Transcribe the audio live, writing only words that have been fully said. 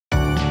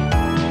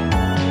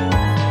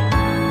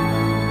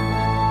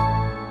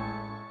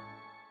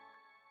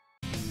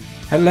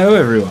Hello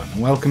everyone,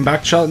 and welcome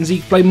back to Charlotte and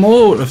Zeke play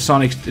more of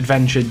Sonic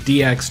Adventure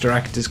DX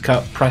Director's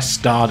Cut Press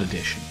Start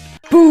Edition.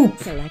 Boop!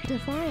 Select a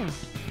file.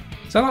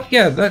 So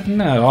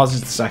no, ours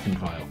is the second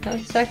file. That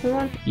was the second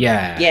one?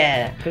 Yeah.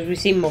 Yeah, because we've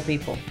seen more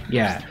people.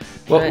 Yeah.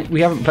 Well, Right. we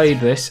haven't played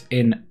this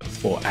in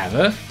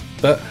forever,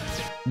 but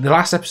the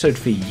last episode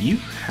for you,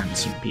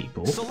 handsome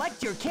people...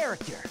 Select your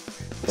character.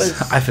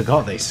 I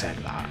forgot they said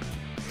that.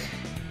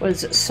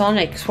 Was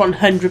Sonic's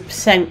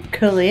 100%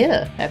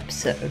 clear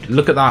episode.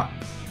 Look at that.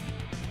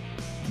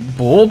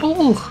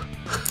 Bauble?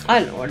 I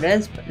don't know what it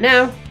is, but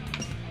now...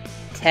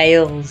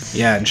 Tails.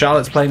 Yeah, and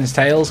Charlotte's playing as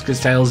Tails, because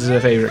Tails is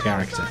her favourite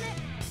character.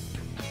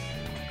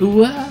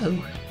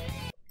 Whoa!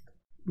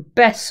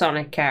 Best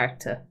Sonic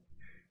character.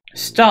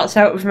 Starts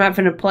out with him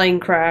having a plane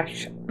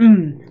crash.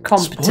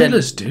 Competent.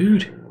 Spoilers,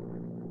 dude.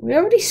 We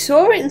already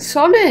saw it in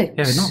Sonic.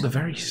 Yeah, not the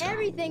very start.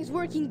 Everything's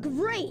working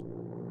great.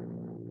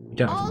 You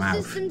don't have a All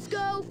mouth. systems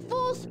go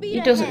full speed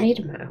He doesn't ahead. need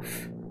a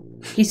mouth.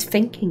 He's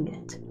thinking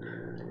it.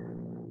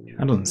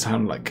 That doesn't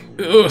sound like...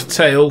 Ugh,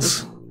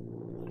 Tails.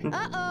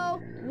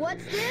 Uh-oh.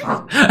 What's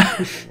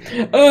this?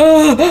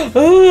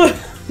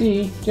 Do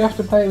you have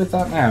to play with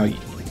that now?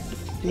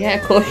 Yeah,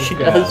 of course she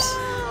Okay. does.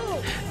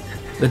 Oh,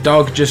 The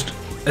dog just,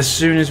 as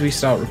soon as we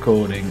start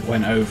recording,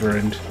 went over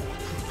and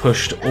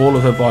pushed all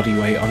of her body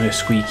weight on her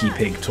squeaky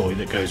pig toy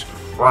that goes...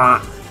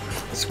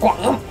 Squawk.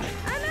 I'm out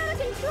of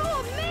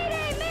control.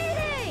 Mayday,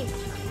 mayday.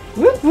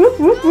 Whoop, whoop,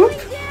 whoop, Going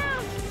whoop.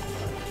 down.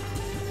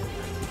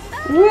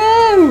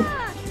 Whoa!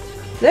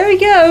 There he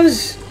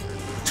goes!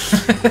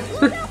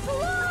 Look out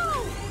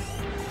below.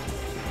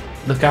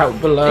 Look out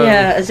below.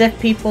 Yeah, as if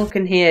people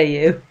can hear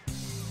you.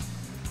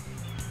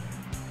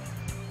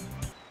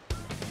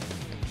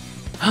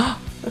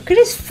 Look at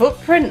his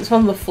footprints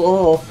on the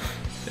floor.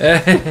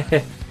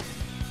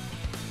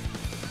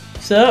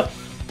 What's up?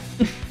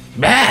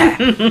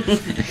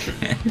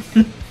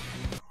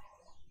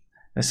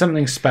 There's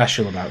something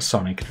special about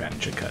Sonic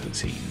Adventure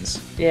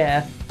cutscenes.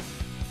 Yeah.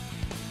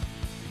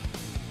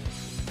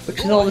 Which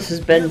is all this has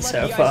been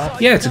so far.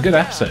 Yeah, it's a good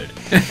episode.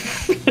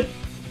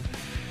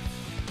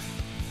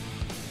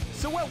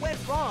 So what went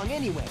wrong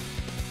anyway?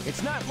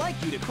 It's not like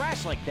you to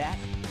crash like that.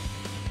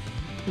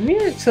 The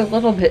music's a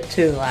little bit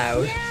too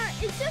loud. Yeah,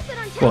 it's just that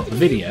I'm What, the testing a new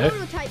video?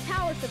 prototype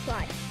power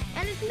supply,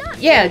 and it's not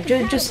Yeah,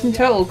 compatible just in with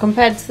total,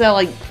 compared to their,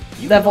 like,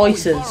 You their can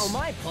always voices. borrow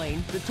my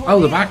plane, the Oh, the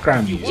tornado.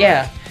 background music.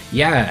 Yeah.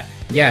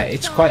 Yeah,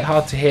 it's quite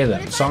hard to hear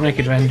them. Sonic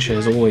Adventure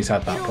has always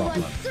had that It'll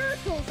problem. run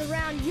circles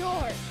around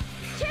yours.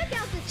 Check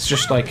out this It's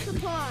just power like-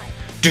 supply.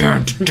 It's a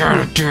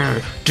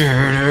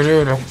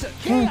chaos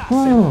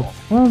symbol.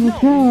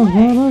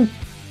 No way.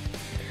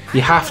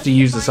 You have to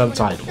use the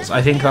subtitles.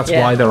 I think that's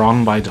Yeah. why they're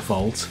on by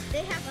default.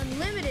 They have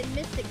unlimited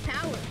mystic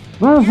power.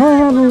 Let's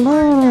go to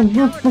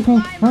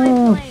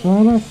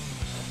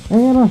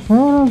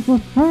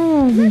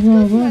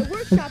my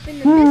workshop in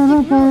the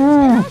Mystic Woods,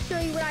 and I'll show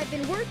you what I've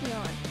been working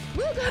on.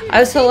 We'll go to I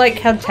also like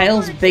how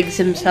Tails bigs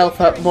himself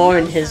up more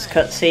in his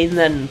cutscene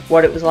than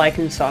what it was like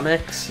in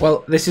Sonic's.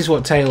 Well, this is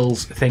what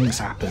Tails thinks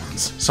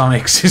happens.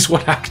 Sonic's is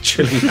what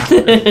actually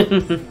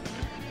happens.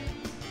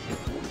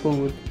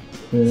 Cool.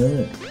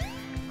 Yeah,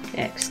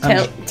 'cause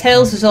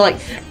Tails is all like,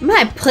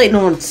 my plane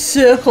runs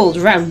circles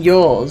around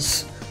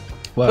yours.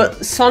 Well,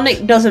 But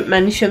Sonic doesn't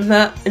mention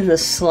that in the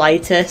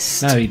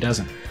slightest. no, he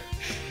doesn't.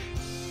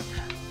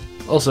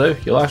 Also,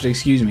 you'll have to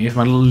excuse me if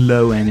I'm a little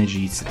low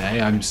energy today.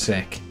 I'm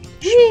sick.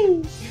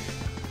 Whee!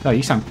 Oh,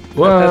 you sound...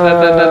 Whoa!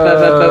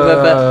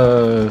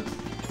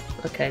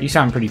 Okay. You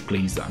sound pretty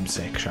pleased that I'm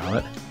sick,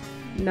 Charlotte.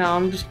 No,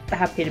 I'm just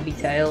happy to be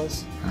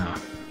Tails. Oh.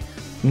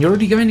 And you're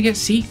already going to get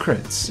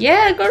secrets.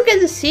 Yeah, gotta get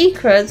the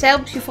secrets.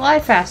 Helps you fly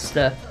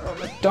faster.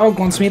 The dog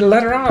wants me to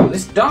let her out.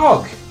 This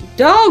dog!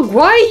 Dog,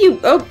 why are you...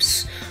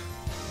 Oops.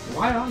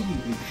 Why are you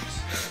doing this?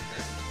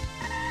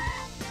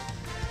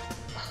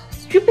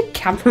 Stupid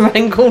camera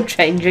angle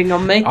changing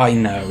on me. I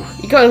know.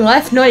 You're going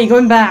left? No, you're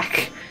going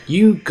back.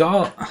 You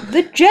got...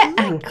 The jet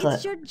It's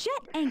anklet. your jet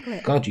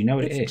anklet. God, you know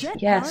what it Its is.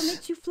 jet Yes. power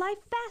makes you fly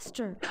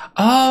faster.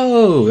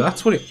 Oh,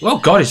 that's what it... Oh,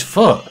 God, his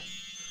foot.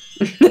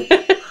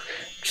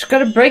 Just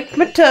gotta break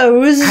my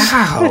toes.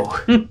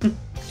 Ow!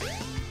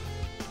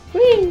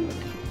 Whee!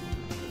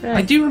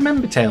 I do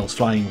remember Tails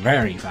flying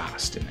very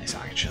fast in this,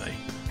 actually.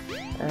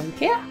 And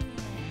yeah.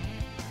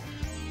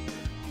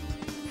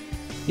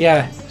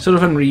 Yeah, sort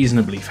of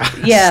unreasonably fast.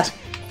 Yeah.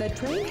 The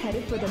train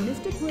headed for the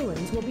Mystic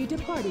Ruins will be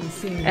departing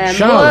soon.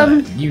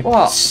 Charlotte, you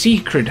what?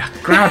 secret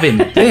grabbing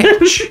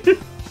bitch!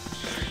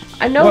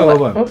 I know Whoa, where,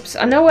 whoa, whoa. Oops,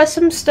 I know where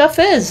some stuff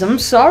is. I'm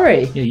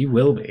sorry. Yeah, you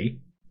will be.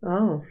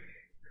 Oh.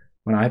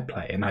 When I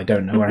play and I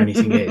don't know where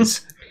anything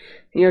is.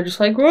 You're just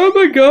like, where am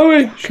I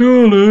going?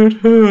 Charlotte,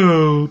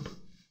 help!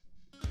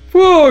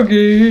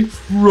 Froggy.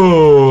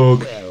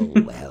 Frog!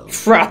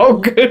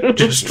 Frog.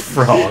 Just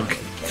frog.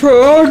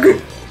 Frog.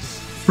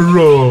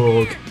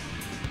 Frog!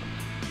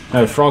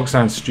 No, frog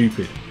sounds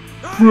stupid.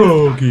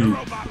 Froggy!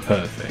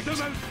 Perfect.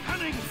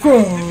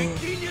 Frog.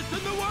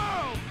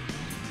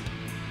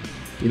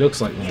 He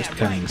looks like the most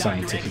cunning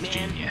scientific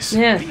genius.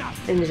 Yeah,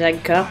 in his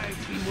egg cup.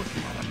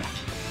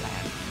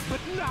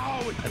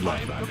 I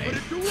love that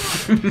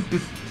name.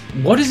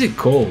 What is it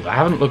called? I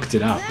haven't looked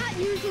it up. That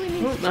usually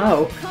means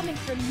No. trouble coming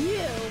from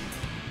you.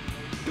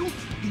 Don't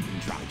even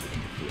try to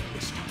interfere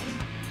this time.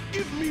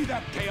 Give me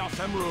that Chaos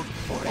Emerald,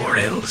 Or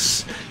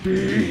else.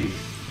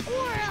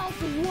 Or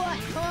else what,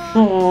 huh?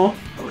 Aww.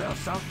 or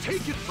else I'll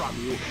take it from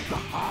you the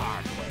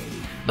hard way.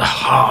 The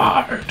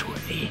hard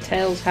way.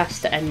 Tails has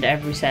to end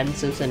every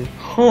sentence in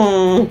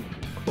huh.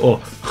 Or,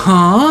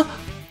 huh?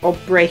 Or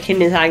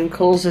breaking his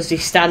ankles as he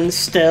stands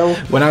still.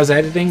 When I was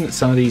editing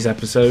some of these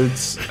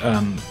episodes,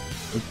 over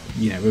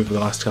the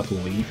last couple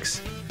of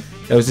weeks,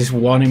 there was this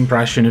one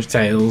impression of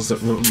Tails that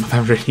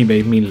really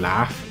made me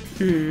laugh.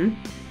 Hmm.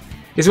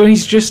 Is when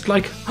he's just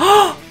like,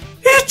 oh,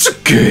 it's a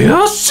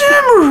Chaos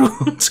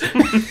Emerald!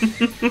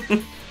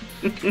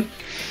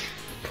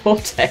 Poor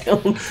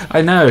Tails.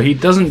 I know, he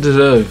doesn't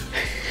deserve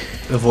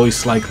a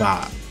voice like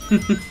that.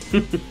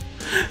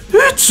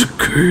 It's a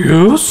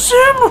Chaos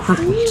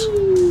Emerald!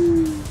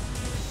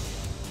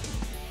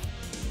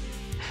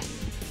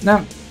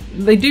 Now,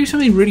 they do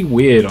something really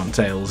weird on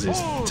Tails'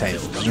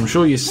 tail, but I'm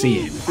sure you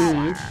see it.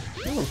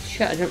 Oh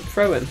shit, I jumped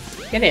through him.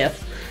 Get here.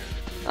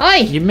 Oi!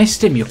 You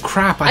missed him, you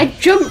crap. I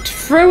jumped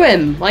through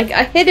him! Like,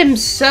 I hit him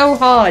so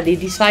hard he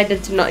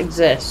decided to not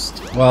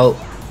exist. Well,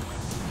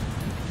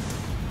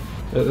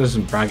 there's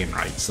some bragging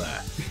rights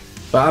there.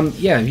 But,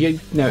 yeah, you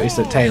notice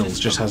that Tails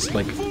just has,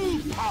 like,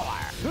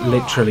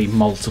 literally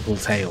multiple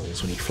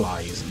tails when he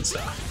flies and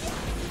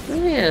stuff. Oh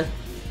yeah.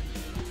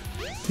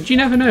 Did you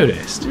never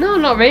noticed? No,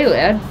 not really.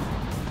 I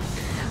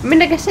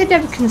mean, I guess I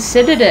never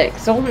considered it,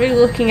 because I wasn't really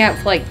looking out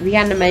for, like, the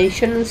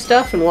animation and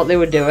stuff and what they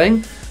were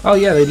doing. Oh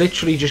yeah, they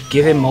literally just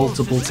give him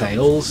multiple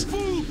tails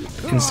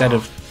instead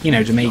of,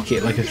 to make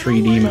it like a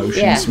 3D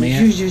motion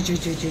smear.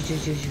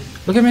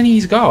 Look how many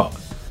he's got.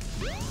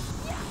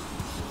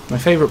 My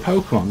favourite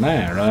Pokemon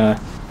there,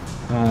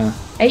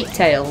 8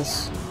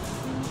 tails.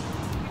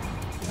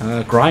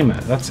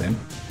 Grimer, that's him.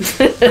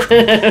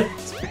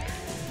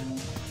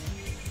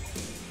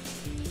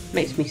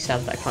 Makes me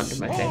sad that I can't do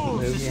my favourite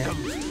move yet.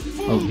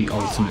 Oh, the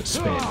ultimate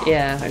spin.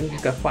 Yeah, I can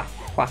just go whack,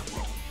 whack,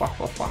 whack,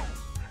 whack, whack.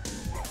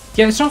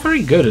 Yeah, it's not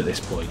very good at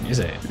this point, is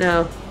it?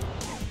 No.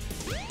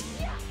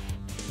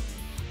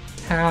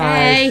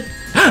 Hi. Hey!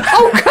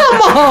 Oh,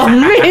 come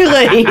on!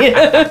 Really?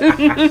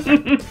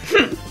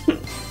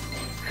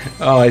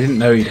 Oh, I didn't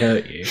know he'd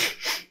hurt you.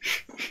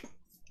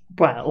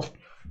 Well,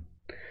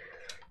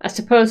 I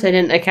suppose I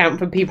didn't account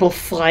for people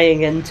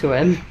flying into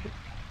him.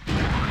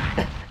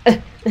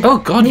 Oh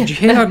god, did you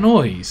hear that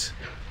noise?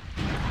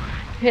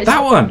 It's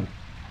That one!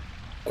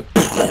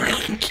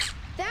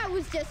 That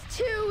was just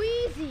too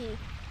easy.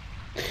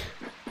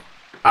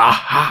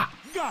 Aha!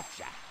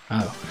 Gotcha.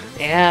 Oh,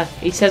 Yeah,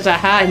 he says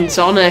aha in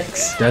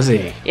Sonics. does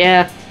he?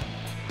 Yeah.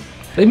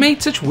 They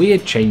made such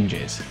weird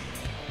changes.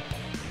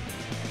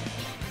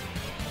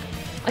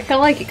 Like, I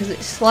like it because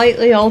it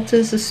slightly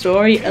alters the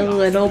story a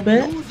little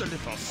bit. Use a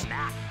little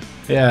snack.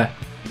 Yeah.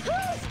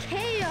 Who's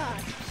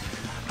chaos?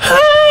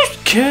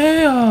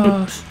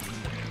 Chaos!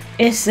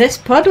 It's this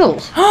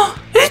puddle.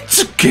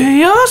 It's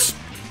chaos!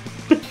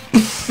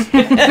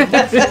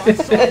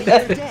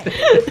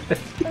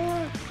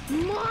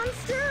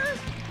 Monster?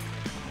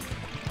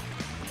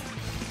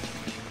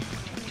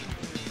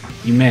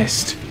 You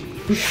missed.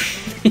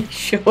 He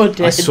sure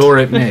did. I saw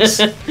it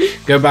miss.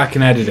 Go back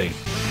in editing.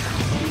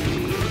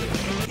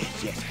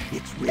 Yes,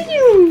 it's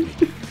really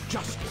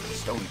just as the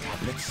stone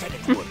tablet said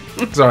it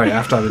would. Sorry,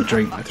 after I had a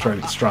drink, my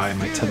throat's dry and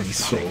my tummy's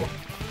sore.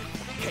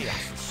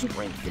 Chaos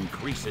strength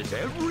increases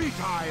every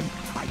time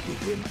I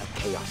give him a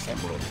Chaos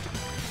Emerald.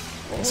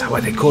 Is that why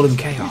they call him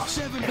Chaos?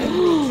 7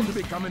 emeralds to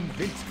become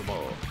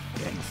invincible.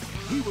 Then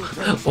he will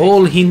turn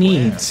All he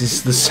needs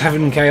is the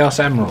 7 Chaos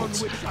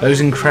Emeralds.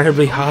 Those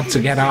incredibly hard to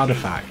get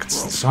artifacts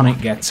Sonic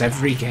gets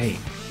every game.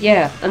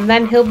 Yeah, and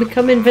then he'll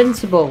become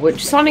invincible,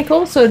 which Sonic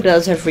also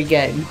does every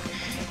game.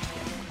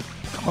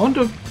 I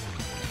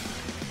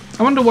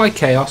wonder why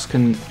Chaos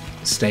can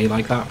stay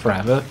like that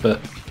forever,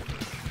 but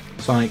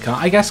Sonic can't.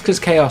 I guess because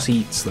Chaos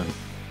eats them.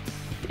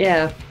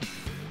 Yeah.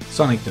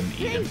 Sonic doesn't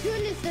eat them. Thank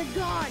goodness they're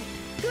gone.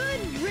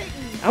 Good written.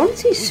 I want to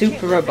see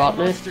Super Robotnik.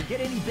 monster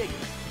get any bigger.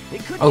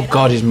 It could Oh get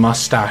god, his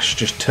mustache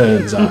just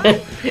turns up.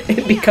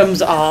 It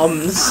becomes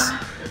arms.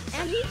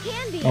 And he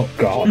can be. Oh,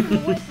 God.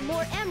 With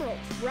more emeralds,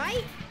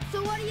 right?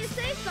 So what do you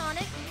say,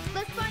 Sonic?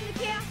 Let's find the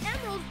Chaos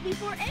Emeralds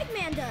before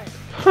Eggman does.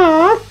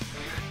 Huh?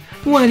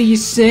 What do you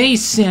say,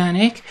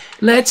 Sonic?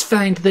 Let's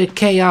find the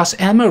Chaos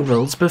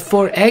Emeralds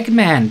before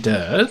Eggman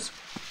does.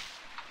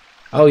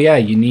 Oh yeah,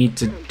 you need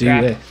to do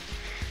Grab. this.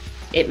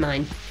 It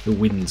mine. The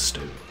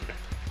Windstone.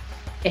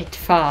 It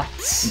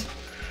farts.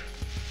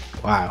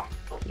 Wow.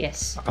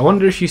 Yes. I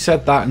wonder if you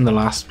said that in the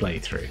last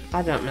playthrough.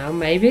 I don't know,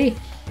 maybe.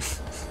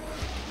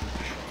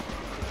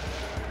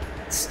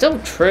 It's still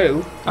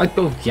true.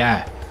 Oh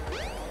yeah.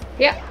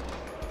 Yeah.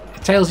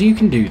 Tails, you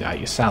can do that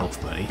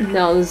yourself, buddy.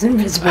 No, there's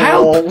invisible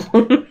Help!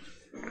 wall.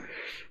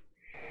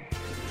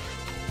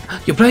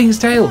 You're playing as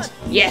Tails.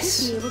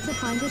 Yes. Be able to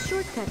find a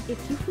shortcut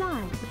if you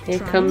fly. Here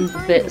Try come and the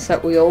find bits it.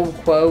 that we all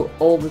quote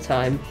all the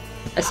time.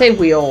 I say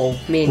we all,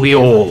 me and We you.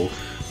 all.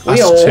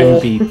 That's 2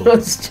 people.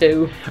 That's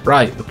 2.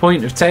 Right, the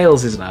point of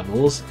Tails'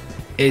 levels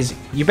is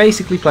you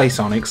basically play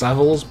Sonic's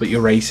levels, but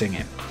you're racing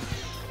it.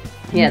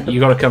 Yeah. You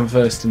gotta come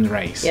first in the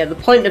race. Yeah, the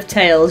point of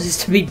Tails is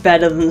to be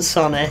better than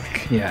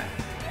Sonic. Yeah.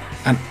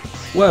 And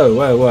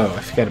whoa, I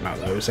forget about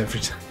those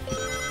every time.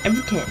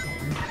 Every time.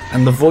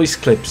 And the voice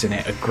clips in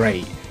it are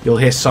great. You'll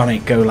hear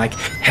Sonic go like,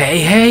 hey,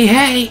 hey,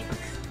 hey!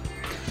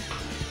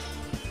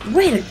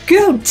 Way to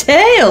go,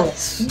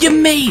 Tails! You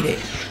made it!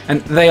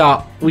 And they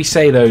are, we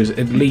say those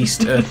at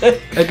least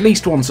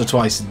once or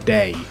twice a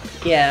day.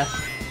 Yeah.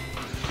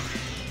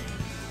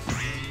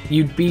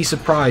 You'd be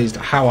surprised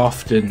how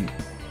often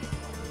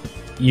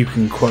you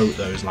can quote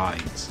those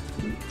lines.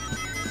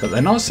 But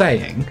they're not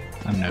saying,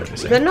 I'm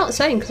noticing. They're not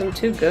saying because I'm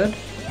too good.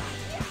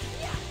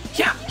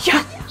 Yeah.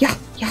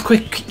 Yeah.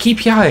 Quick,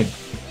 keep yelling.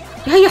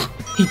 Yeah.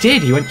 He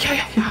did, he went,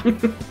 yeah.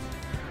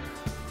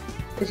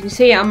 As you can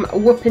see, I'm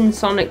whooping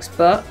Sonic's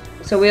butt.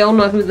 So we all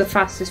know who the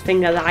fastest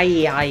finger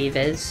alive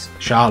is.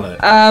 Charlotte.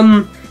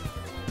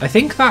 I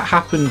think that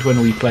happened when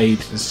we played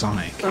as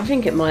Sonic. I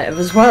think it might have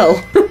as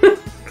well.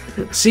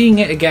 Seeing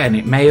it again,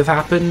 it may have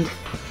happened.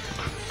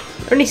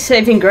 Only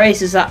saving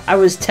grace is that I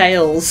was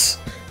Tails.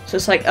 So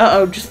it's like,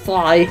 uh-oh, just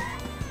fly.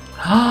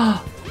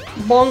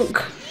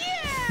 Bonk.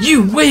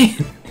 You win!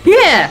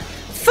 Yeah!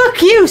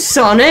 Fuck you,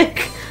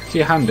 Sonic! Is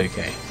your hand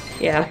okay?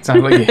 Yeah.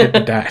 Sounds like you hit the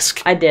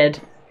desk. I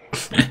did.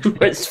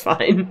 But it's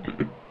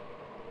fine.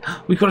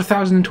 We've got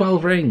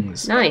 1,012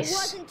 rings. Nice.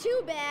 Wasn't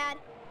too bad.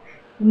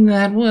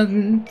 That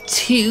wasn't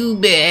too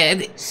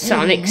bad.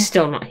 Sonic's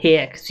still not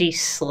here because he's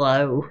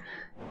slow.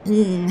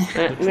 Right,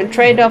 I'm going to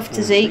trade off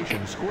to Zeke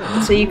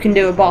so you can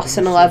do a boss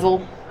in a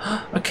level.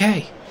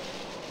 Okay.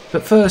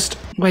 But first,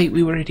 wait,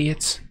 we were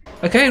idiots.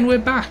 Okay, and we're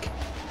back.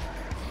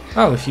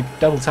 Oh, if you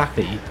double tap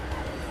it.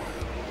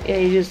 Yeah,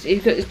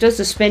 it does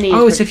the spinny.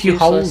 Oh, it's if you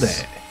hold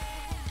it.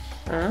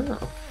 Oh.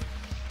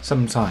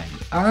 Sometime.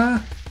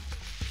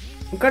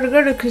 We've got to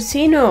go to the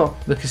casino.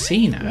 The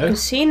casino?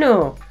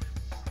 Casino.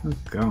 Oh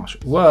gosh.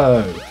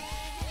 Whoa.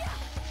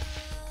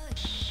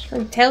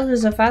 Tails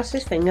is the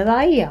fastest thing that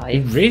I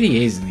It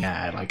really is in the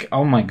air. Like,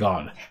 oh my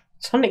god.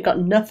 Sonic got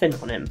nothing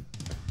on him.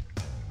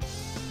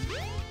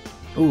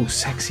 Ooh,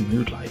 sexy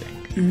mood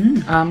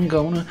lighting. I'm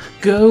gonna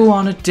go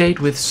on a date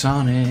with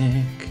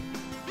Sonic.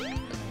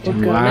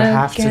 Do I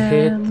have to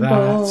hit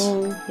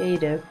that? Yeah, you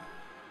do.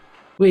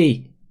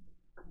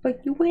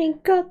 But you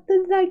ain't got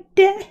the right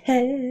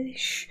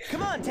dash.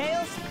 Come on,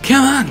 Tails.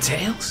 Come on,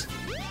 Tails.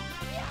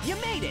 You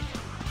made it.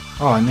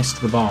 Oh, I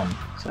missed the bomb.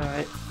 It's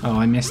alright. Oh,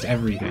 I missed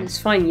everything. It's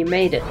fine, you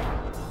made it.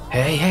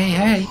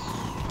 Hey.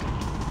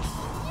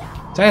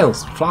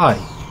 Tails, fly.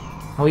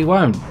 Oh, he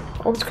won't.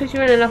 Oh, it's because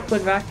you're in an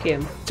upward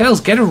vacuum.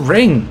 Tails, get a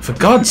ring, for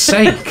God's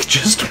sake.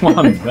 Just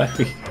one,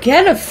 baby.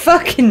 Get a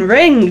fucking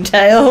ring,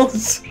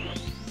 Tails.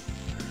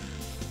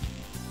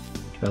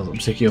 Tails, I'm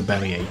sick of your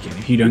belly aching.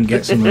 If you don't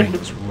get some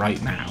rings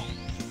right now,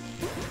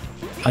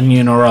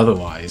 onion or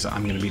otherwise,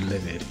 I'm going to be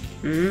livid.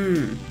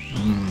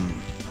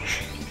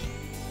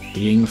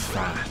 Being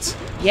fat.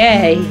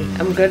 Yay,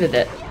 I'm good at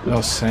it.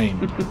 Oh,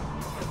 same.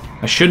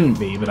 I shouldn't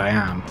be, but I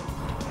am.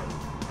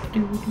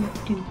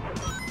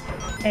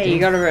 Hey, you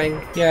got a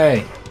ring.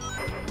 Yay.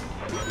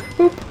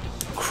 Boop.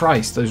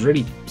 Christ, those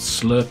really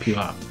slurp you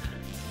up.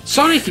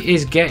 Sonic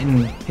is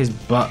getting his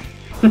butt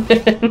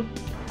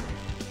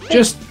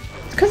just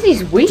because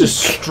he's weak.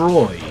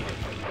 destroyed.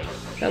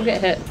 Don't get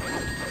hit.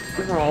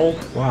 Roll.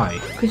 Why?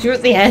 Because you're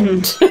at the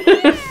end.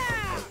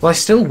 Well, I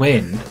still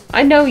win.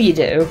 I know you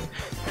do.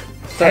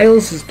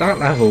 Tails, that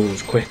level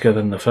was quicker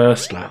than the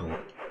first level.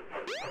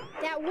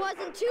 That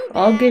wasn't too bad.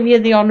 I'll give you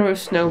the honour of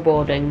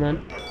snowboarding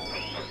then.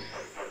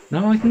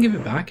 No, I can give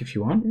it back if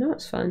you want. No,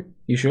 it's fine.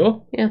 You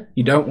sure? Yeah.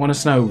 You don't want to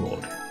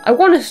snowboard? I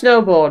want to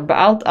snowboard, but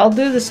I'll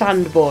do the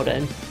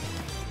sandboarding.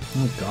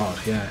 Oh god,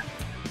 yeah.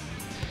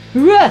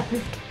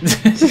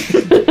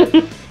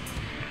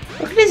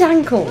 Look at his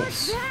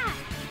ankles.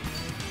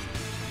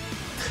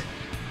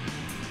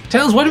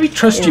 Tails, why do we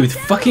trust you with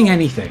fucking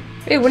anything?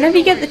 Hey, whenever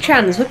you get the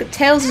chance, look at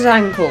Tails'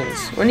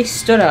 ankles when he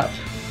stood up.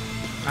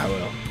 I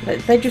will.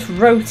 They just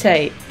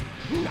rotate.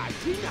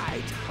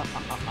 Nighty-night.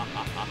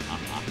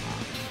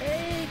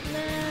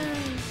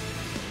 Eggman.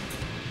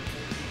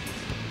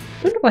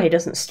 I wonder why he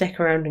doesn't stick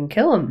around and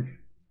kill him.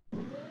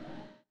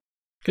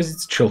 Because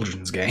it's a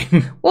children's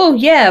game. Well,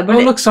 yeah, but Oh,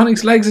 look,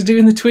 Sonic's legs are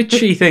doing the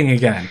twitchy thing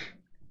again.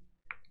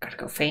 gotta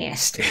go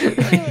fast.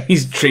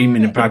 He's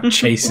dreaming about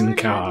chasing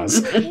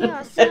cars.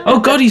 Yeah, so Oh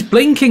god, he's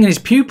blinking and his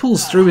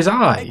pupils through his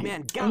eye.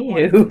 Eggman got one.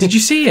 Ew. Did you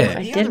see I it? The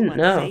other didn't one's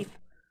know. safe.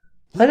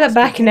 Play that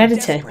back in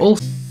editing.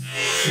 Also,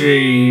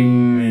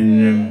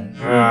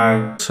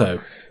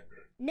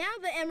 now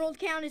the emerald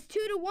count is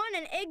 2-1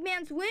 and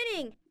Eggman's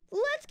winning.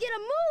 Let's get a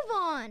move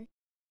on.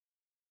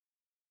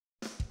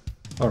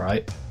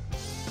 alright.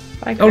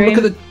 Bye, Oh, look Cream.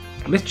 at the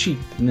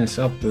glitchiness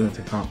of the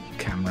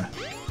camera.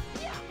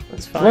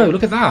 That's fine. Whoa,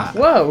 look at that.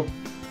 Whoa.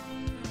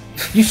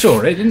 You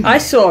saw it, didn't you? I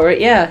saw it,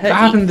 yeah. That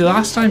happened the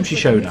last time she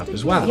showed up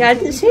as well. Yeah, I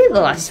didn't see it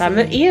the last time.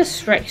 Her ears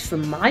stretched for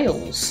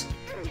miles.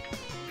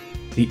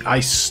 The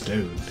ice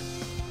stone.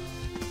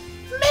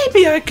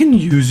 Maybe I can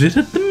use it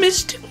at the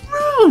Mystic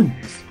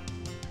Ruins.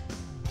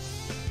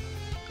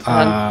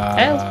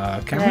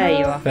 Tails. Camera? There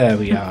you are. There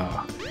we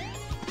are.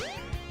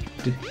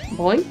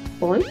 Boing,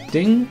 boing,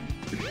 Ding.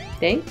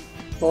 ding,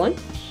 boing.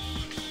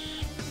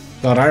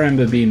 God, I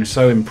remember being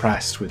so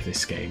impressed with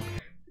this game.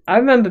 I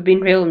remember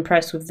being real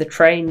impressed with the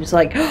train. It's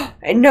like, oh,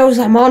 it knows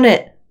I'm on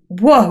it.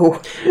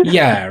 Whoa.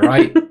 Yeah,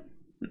 right?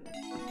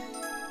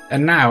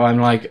 And now I'm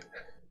like,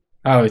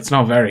 oh, it's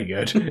not very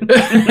good.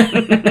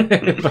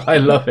 But I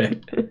love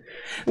it.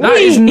 That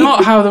is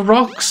not how the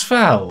rocks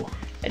fell.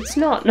 It's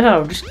not,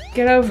 no. Just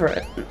get over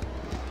it.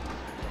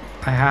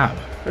 I have.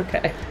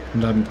 Okay.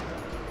 And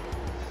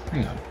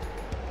hang on.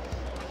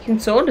 You can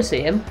sort of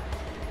see him.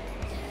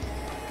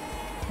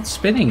 What's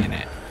spinning in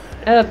it?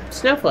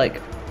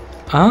 Snowflake.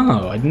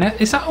 Oh,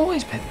 is that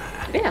always been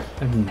there? Yeah.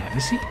 I've never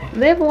seen it.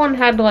 The other one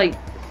had, like,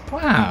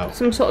 Wow.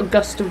 some sort of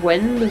gust of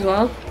wind as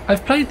well.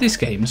 I've played this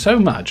game so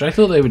much, I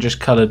thought they were just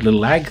coloured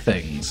little egg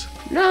things.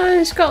 No,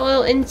 it's got a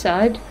little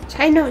inside.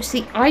 I know it's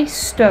the ice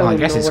stone I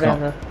guess or it's got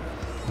whatever.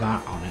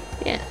 that on it.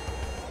 Yeah.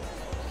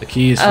 The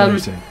key is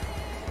floating.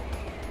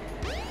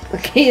 The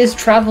key is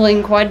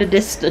travelling quite a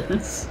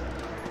distance.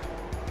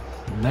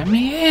 Let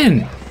me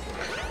in.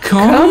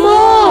 Come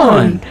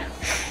on.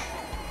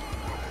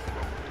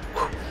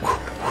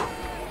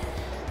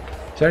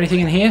 Is there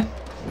anything in here?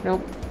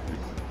 Nope.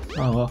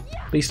 Oh well,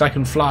 at least I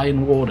can fly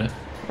in water.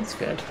 That's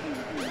good.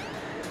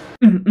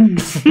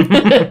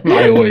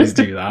 I always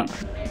do that.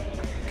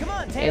 Come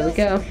on, Tails. Here we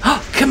go.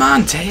 Oh, come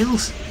on,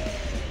 Tails.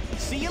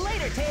 See you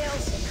later,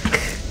 Tails.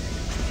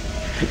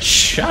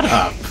 Shut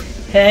up.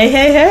 Hey,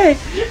 hey, hey.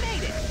 You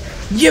made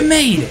it. You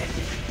made it.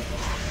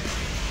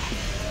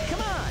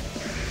 Come on.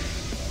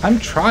 I'm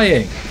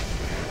trying.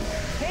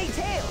 Hey,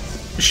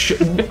 Tails.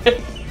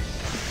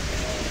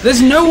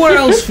 There's nowhere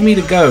else for me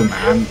to go,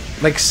 man.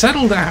 Like,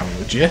 settle down,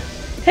 would you?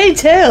 Hey,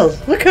 Tails,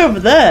 look over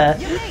there.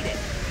 You made it.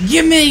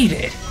 You made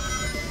it.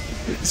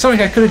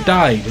 Sorry, I could have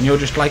died, and you're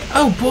just like,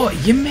 oh boy,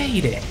 you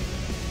made it.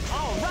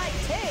 All right,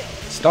 Tails.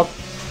 Stop.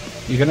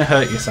 You're gonna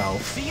hurt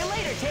yourself. See you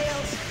later,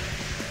 Tails.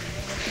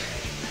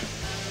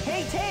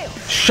 Hey,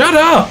 Tails. Shut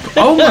up!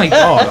 Oh my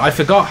god, I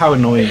forgot how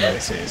annoying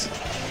this is.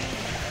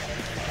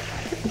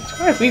 That's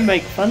why we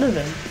make fun of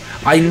him.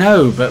 I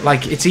know, but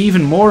like, it's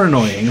even more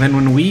annoying than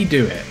when we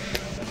do it.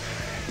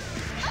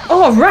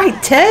 All right,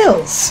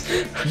 Tails.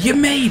 You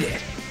made it.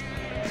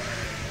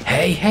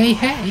 Hey, hey,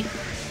 hey.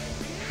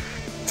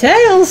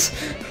 Tails.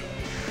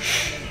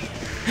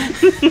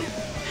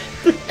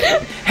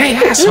 Hey,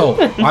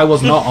 asshole! I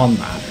was not on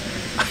that.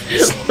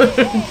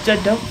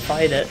 Don't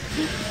fight it.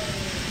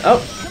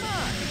 Oh.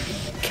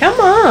 Come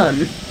on.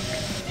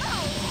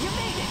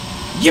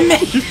 You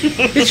made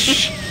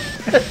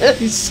it.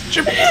 He's such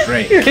a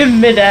prick. You're in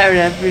midair and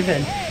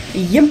everything.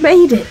 You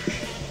made it.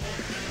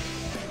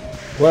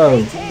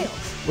 Whoa.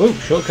 Whoa,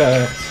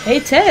 shortcut. Hey,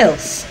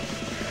 Tails.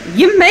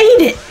 You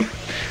made it.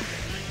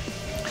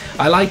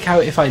 I like how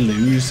if I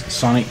lose,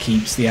 Sonic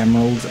keeps the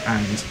emerald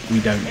and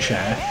we don't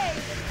share.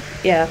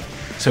 Yeah.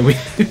 So we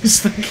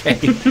lose the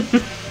game.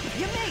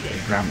 You made it.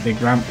 Big ramp,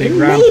 big ramp, big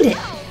You ramp. made it.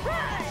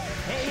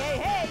 Hey, hey,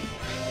 hey.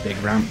 Big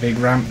ramp, big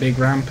ramp, big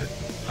ramp.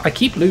 I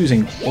keep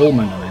losing all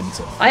my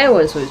momentum. I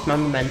always lose my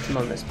momentum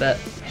on this bit.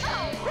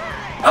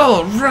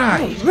 All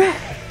right.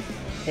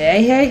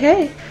 Hey, hey,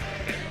 hey.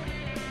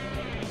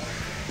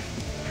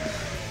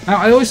 Now,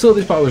 I always thought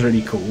this part was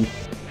really cool,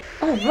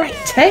 All right,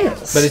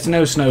 Tails. but it's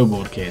no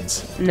snowboard,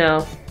 kids.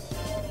 No.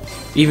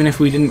 Even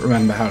if we didn't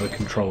remember how to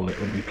control it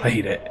when we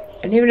played it.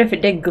 And even if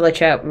it did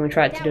glitch out when we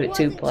tried to do it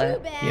two-player.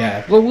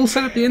 Yeah, well, we'll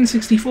set up the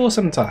N64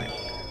 sometime.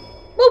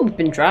 Well, we've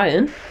been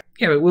trying.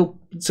 Yeah, but we'll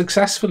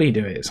successfully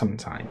do it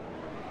sometime.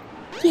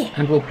 Yeah.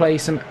 And we'll play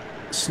some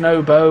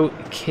Snowbow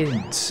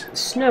Kids.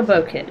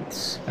 Snowbow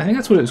Kids. I think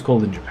that's what it was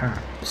called in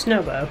Japan.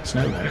 Snowbow.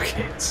 Snowbow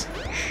Kids.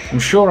 I'm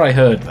sure I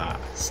heard that.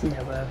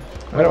 Snowbow.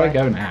 Where do I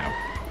go now?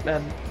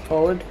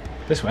 Forward?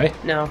 This way?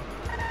 No.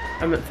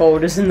 I meant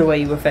forward as in the way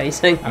you were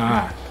facing.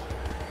 Ah.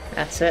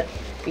 That's it.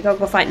 You gotta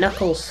go fight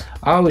Knuckles.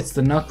 Oh, it's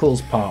the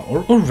Knuckles part.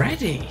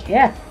 Already?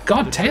 Yeah.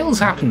 God, Tails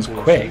happens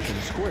quick.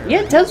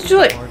 Yeah, Tails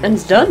do it, and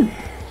it's done.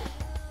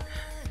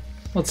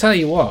 I'll tell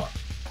you what.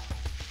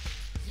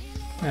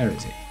 Where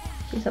is he?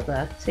 He's up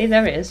there. See,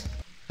 there he is.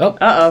 Oh.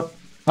 Uh-oh.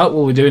 Oh,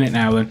 well, we're doing it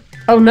now then.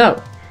 Oh,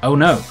 no. Oh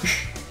no.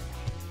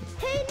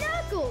 Hey,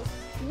 Knuckles!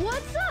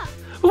 What's up?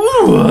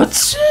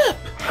 What's up?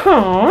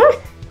 Huh?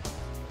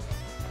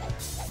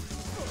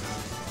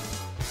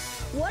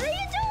 What are you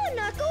doing,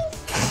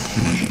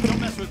 Knuckles? Don't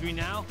mess with me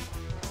now.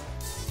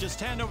 Just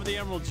hand over the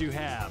emeralds you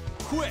have.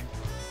 Quick!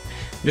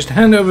 Just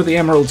hand over the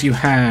emeralds you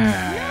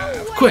have.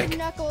 No way, Quick.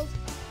 Knuckles.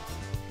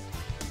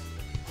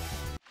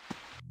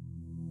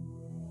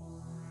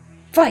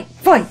 Fight,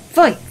 fight,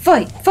 fight,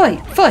 fight,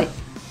 fight, fight.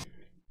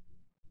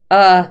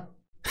 I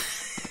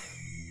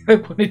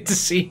wanted to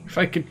see if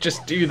I could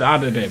just do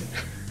that at him.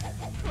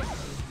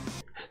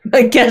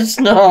 I guess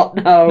not,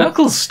 no.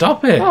 Knuckles,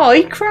 stop it. Oh,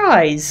 he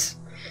cries.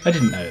 I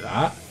didn't know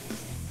that.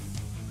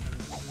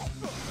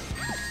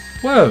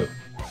 Whoa.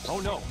 Oh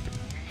no.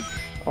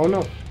 Oh,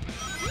 no.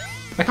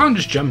 I can't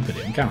just jump at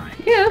him, can I?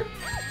 Yeah.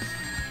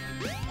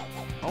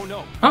 Oh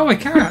no. Oh, I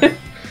can.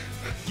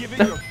 Give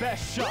it your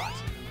best shot.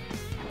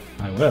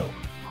 I will.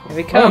 Here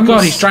he comes. Oh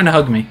god, he's trying to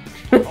hug me.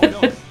 Oh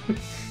no.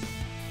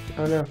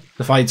 Oh no.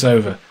 The fight's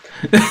over.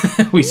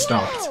 We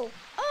stopped. Whoa!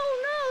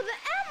 Oh no, the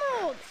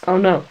emeralds! Oh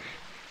no.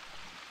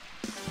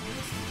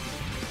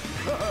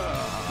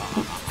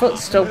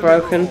 Foot's still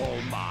broken.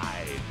 Oh my.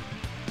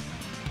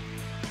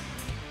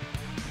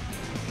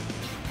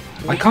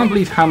 I can't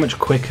believe how much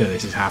quicker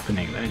this is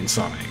happening than in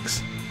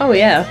Sonic's. Oh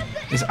yeah.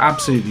 It's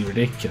absolutely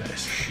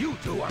ridiculous.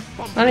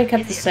 Sonic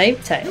had to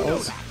save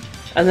Tails.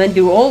 And then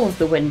do all of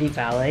the Windy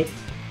Valley.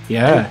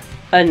 Yeah.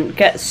 And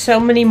get so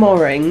many more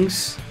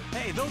rings.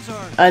 Hey, those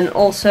are And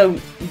also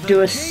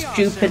do a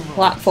stupid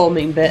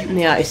platforming bit in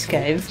the ice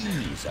cave.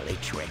 Easily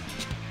tricked.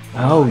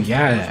 Oh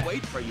yeah.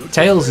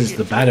 Tails is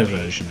the better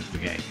version of the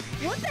game.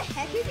 What the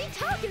heck is he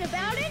talking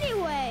about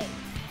anyway?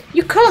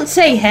 You can't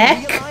say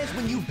heck! Realize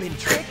when you've been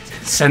tricked?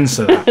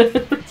 Censor that.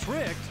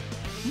 tricked.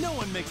 No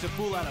one makes a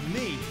fool out of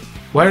me.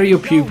 Where are your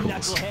Go, pupils?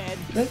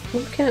 knucklehead. Look,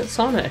 looking at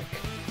Sonic.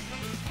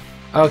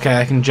 Okay,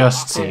 I can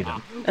just see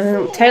them. And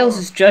then Tails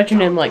is judging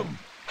him like,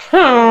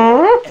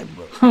 huh?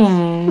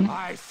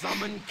 I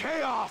summon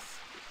chaos!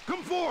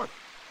 Come forth!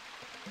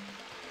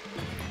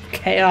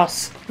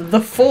 Chaos the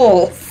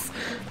Fourth.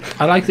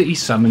 I like that he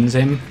summons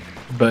him,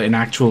 but in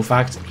actual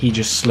fact, he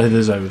just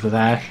slithers over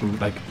there,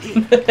 like...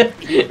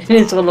 In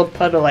his little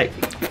puddle, like,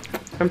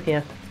 I'm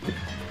here.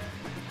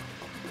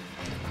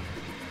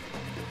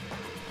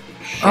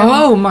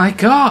 Oh my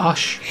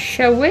gosh!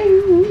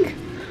 Showing.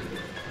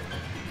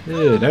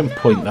 Ew, don't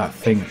point that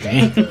thing at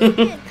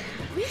me.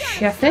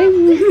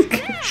 Shuffing.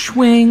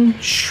 Swing,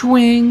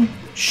 swing,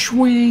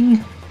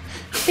 swing.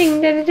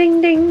 Ding, ding,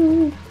 ding,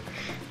 ding.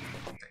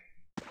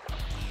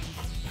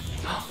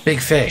 Big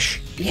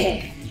fish.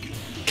 Yeah.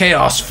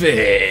 Chaos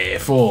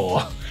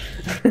 4.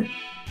 The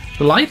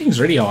lighting's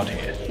really odd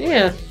here.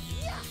 Yeah.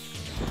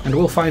 And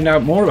we'll find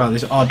out more about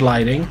this odd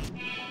lighting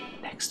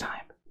next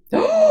time.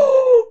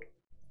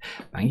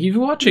 Thank you for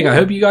watching. I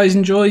hope you guys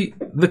enjoy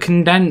the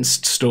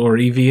condensed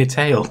story via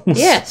Tails.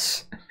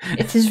 Yes.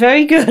 It is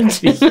very good.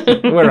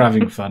 We're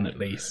having fun at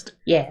least.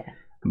 Yeah.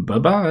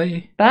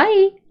 Bye-bye. Bye.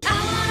 I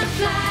wanna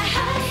fly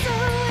high so